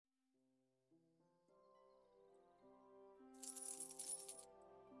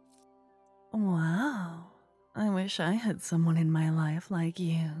wish I had someone in my life like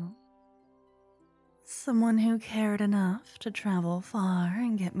you. Someone who cared enough to travel far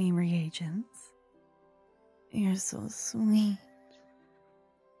and get me reagents. You're so sweet.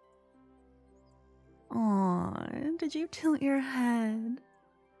 Aw, did you tilt your head?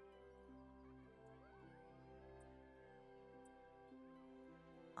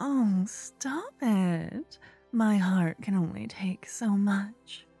 Oh, stop it. My heart can only take so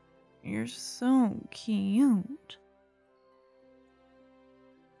much. You're so cute.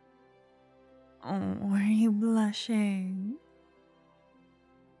 Oh, are you blushing?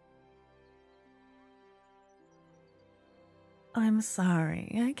 I'm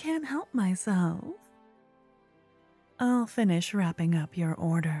sorry, I can't help myself. I'll finish wrapping up your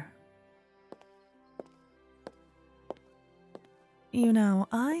order. You know,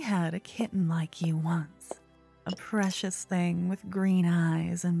 I had a kitten like you once. A precious thing with green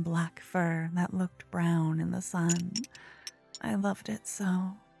eyes and black fur that looked brown in the sun. I loved it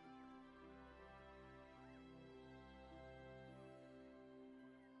so.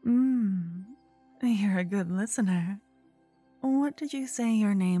 You're a good listener. What did you say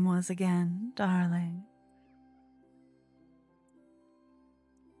your name was again, darling?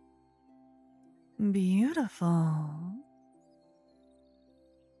 Beautiful.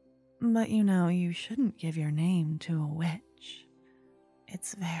 But you know, you shouldn't give your name to a witch.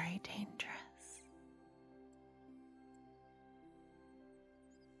 It's very dangerous.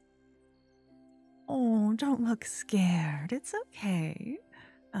 Oh, don't look scared. It's okay.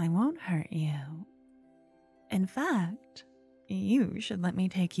 I won't hurt you. In fact, you should let me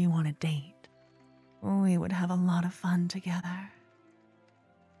take you on a date. We would have a lot of fun together.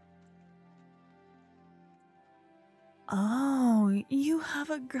 Oh, you have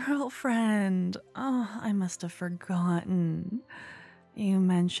a girlfriend. Oh, I must have forgotten. You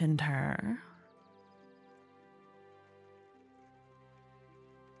mentioned her.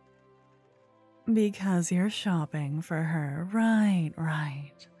 Because you're shopping for her. Right,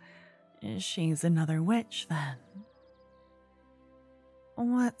 right. She's another witch then.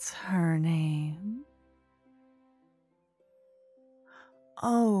 What's her name?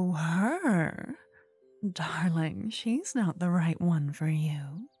 Oh, her. Darling, she's not the right one for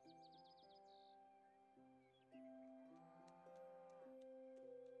you.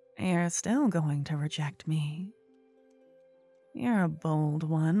 You're still going to reject me. You're a bold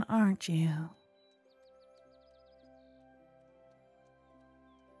one, aren't you?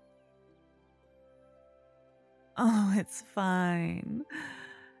 Oh, it's fine.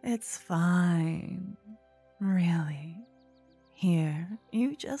 It's fine. Really. Here,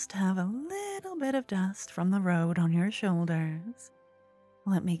 you just have a little bit of dust from the road on your shoulders.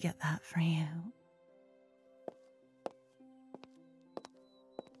 Let me get that for you.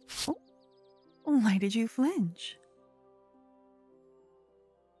 Oh, why did you flinch?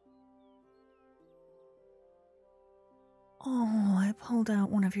 Oh, I pulled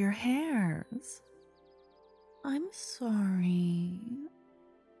out one of your hairs. I'm sorry.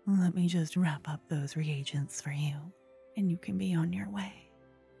 Let me just wrap up those reagents for you, and you can be on your way.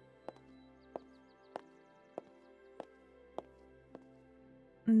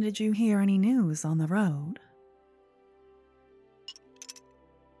 Did you hear any news on the road?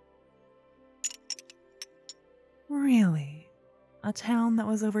 Really? A town that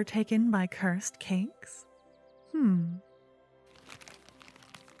was overtaken by cursed cakes?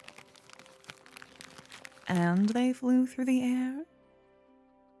 And they flew through the air?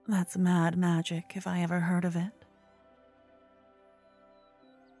 That's mad magic if I ever heard of it.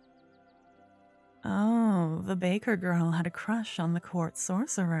 Oh, the baker girl had a crush on the court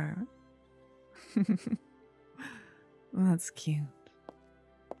sorcerer. That's cute.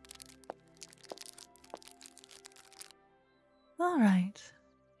 All right,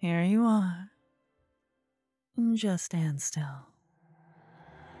 here you are. Just stand still.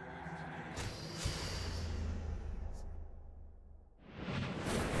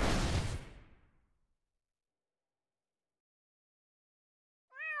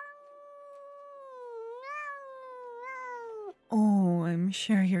 Oh, I'm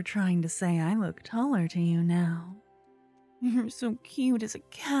sure you're trying to say I look taller to you now. You're so cute as a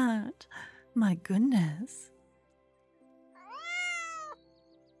cat. My goodness.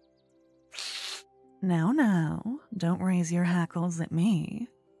 Now, don't raise your hackles at me.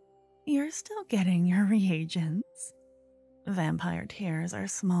 You're still getting your reagents. Vampire tears are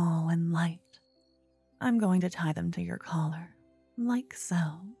small and light. I'm going to tie them to your collar, like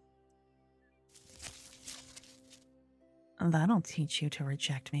so. That'll teach you to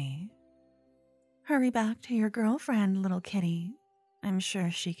reject me. Hurry back to your girlfriend, little kitty. I'm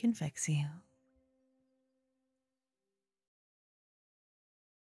sure she can fix you.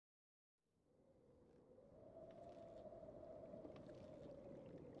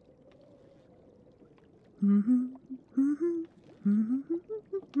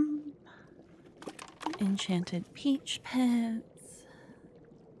 Enchanted peach pits.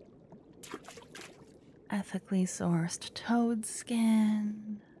 Ethically sourced toad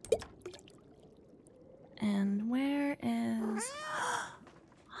skin. And where is...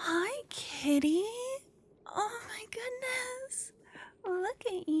 Hi, kitty. Oh my goodness. Look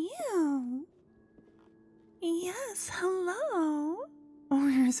at you. Yes, hello. Oh,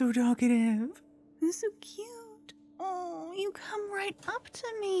 you're so talkative. You're so cute. Oh, you come right up to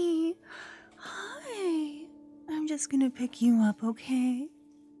me. Hi. I'm just gonna pick you up, okay?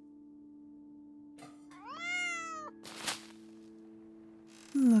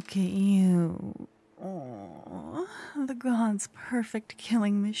 Look at you. Oh, the god's perfect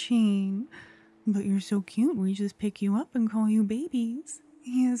killing machine. But you're so cute, we just pick you up and call you babies.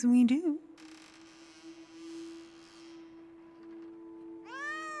 Yes, we do.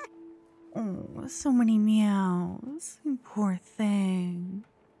 Oh, so many meows. Poor thing.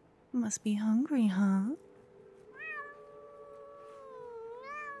 Must be hungry, huh?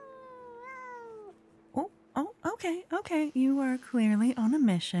 Oh, okay. You are clearly on a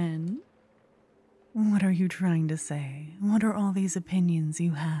mission. What are you trying to say? What are all these opinions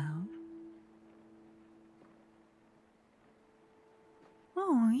you have?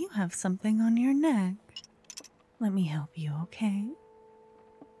 Oh, you have something on your neck. Let me help you, okay?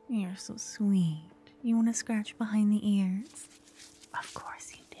 You're so sweet. You want to scratch behind the ears? Of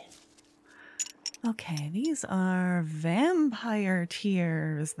course you do. Okay, these are vampire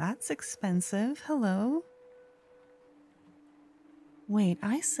tears. That's expensive. Hello? Wait,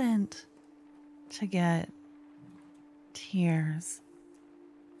 I sent to get tears.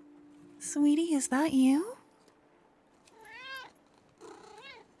 Sweetie, is that you?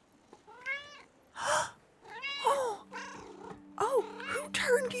 Oh, who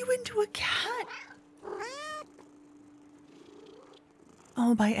turned you into a cat?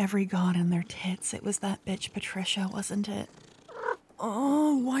 Oh, by every god in their tits, it was that bitch Patricia, wasn't it?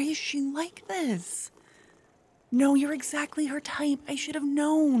 Oh, why is she like this? No, you're exactly her type. I should have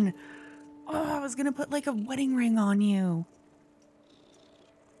known. Oh, I was gonna put like a wedding ring on you.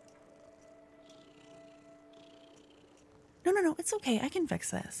 No, it's okay. I can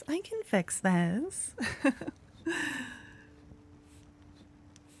fix this.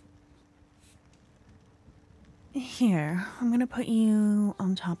 Here, I'm gonna put you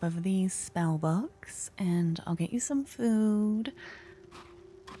on top of these spell books and I'll get you some food.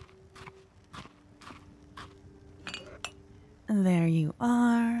 There you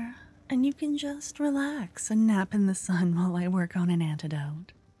are. And you can just relax and nap in the sun while I work on an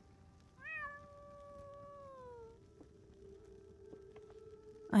antidote.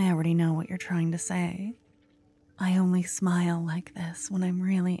 I already know what you're trying to say. I only smile like this when I'm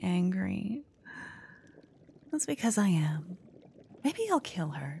really angry. That's because I am. Maybe I'll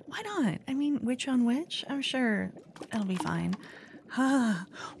kill her. Why not? I mean, witch on witch? I'm sure it'll be fine.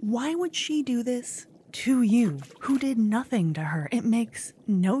 Why would she do this to you, who did nothing to her? It makes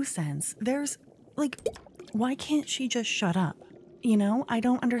no sense. There's, like, why can't she just shut up? You know, I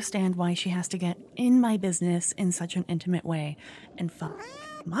don't understand why she has to get in my business in such an intimate way and fuck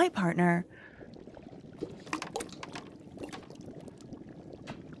my partner.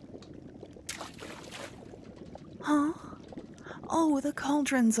 Huh? Oh, the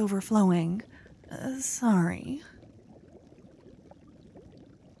cauldron's overflowing. Sorry.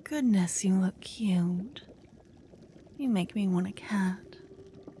 Goodness, you look cute. You make me want a cat.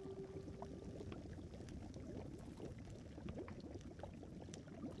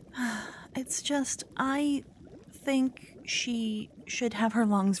 It's just, I think she should have her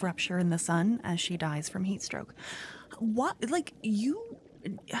lungs rupture in the sun as she dies from heat stroke. What? Like, you...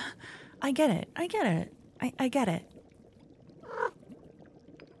 I get it. I get it.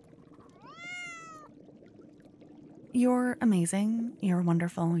 You're amazing, you're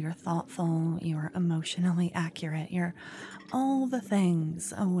wonderful, you're thoughtful, you're emotionally accurate, you're all the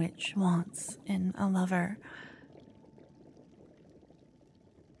things a witch wants in a lover.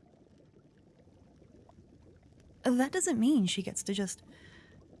 That doesn't mean she gets to just...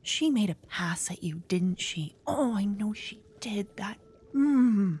 She made a pass at you, didn't she? Oh, I know she did that.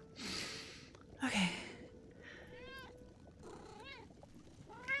 Okay.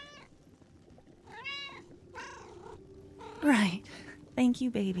 Right. Thank you,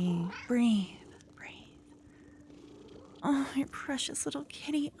 baby. Breathe. Oh, your precious little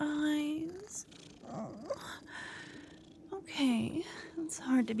kitty eyes. Oh. Okay. It's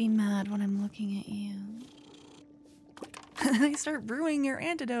hard to be mad when I'm looking at you. And I start brewing your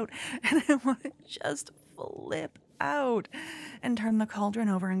antidote, and I want to just flip out and turn the cauldron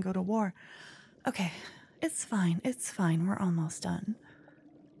over and go to war. Okay, It's fine. It's fine. We're almost done.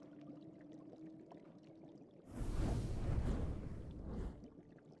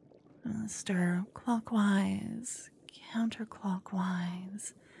 Stir clockwise,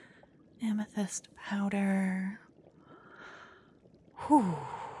 counterclockwise, amethyst powder. Whew.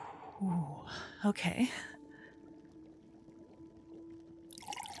 Ooh. Okay.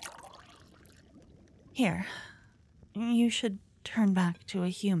 Here, you should turn back to a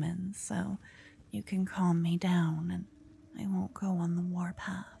human so you can calm me down and I won't go on the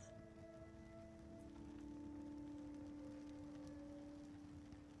warpath.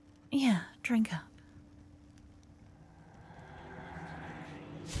 Yeah, drink up.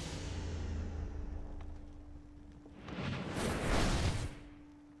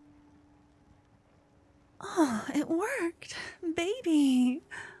 Oh, it worked. Baby,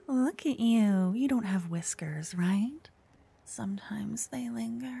 look at you. You don't have whiskers, right? Sometimes they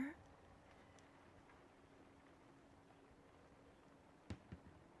linger.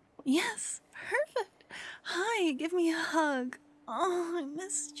 Yes, perfect. Hi, give me a hug. Oh, I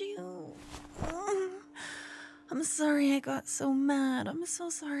missed you. I'm sorry I got so mad. I'm so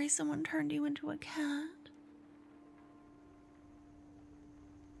sorry someone turned you into a cat.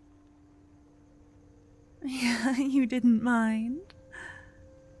 Yeah, you didn't mind.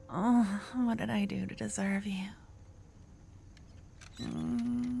 Oh, what did I do to deserve you?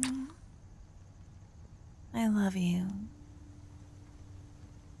 I love you.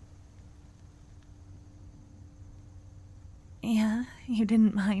 Yeah, you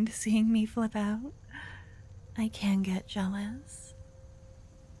didn't mind seeing me flip out. I can get jealous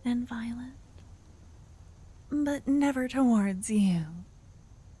and violent, but never towards you.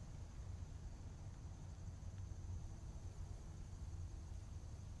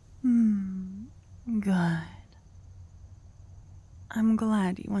 Good. I'm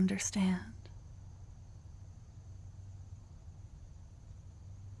glad you understand.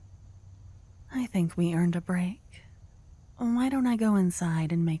 I think we earned a break. Why don't I go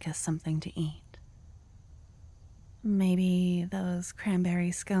inside and make us something to eat? Maybe those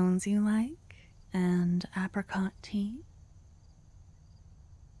cranberry scones you like and apricot tea?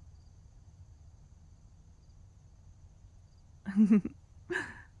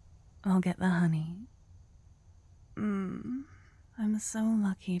 I'll get the honey. I'm so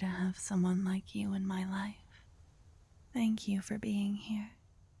lucky to have someone like you in my life. Thank you for being here.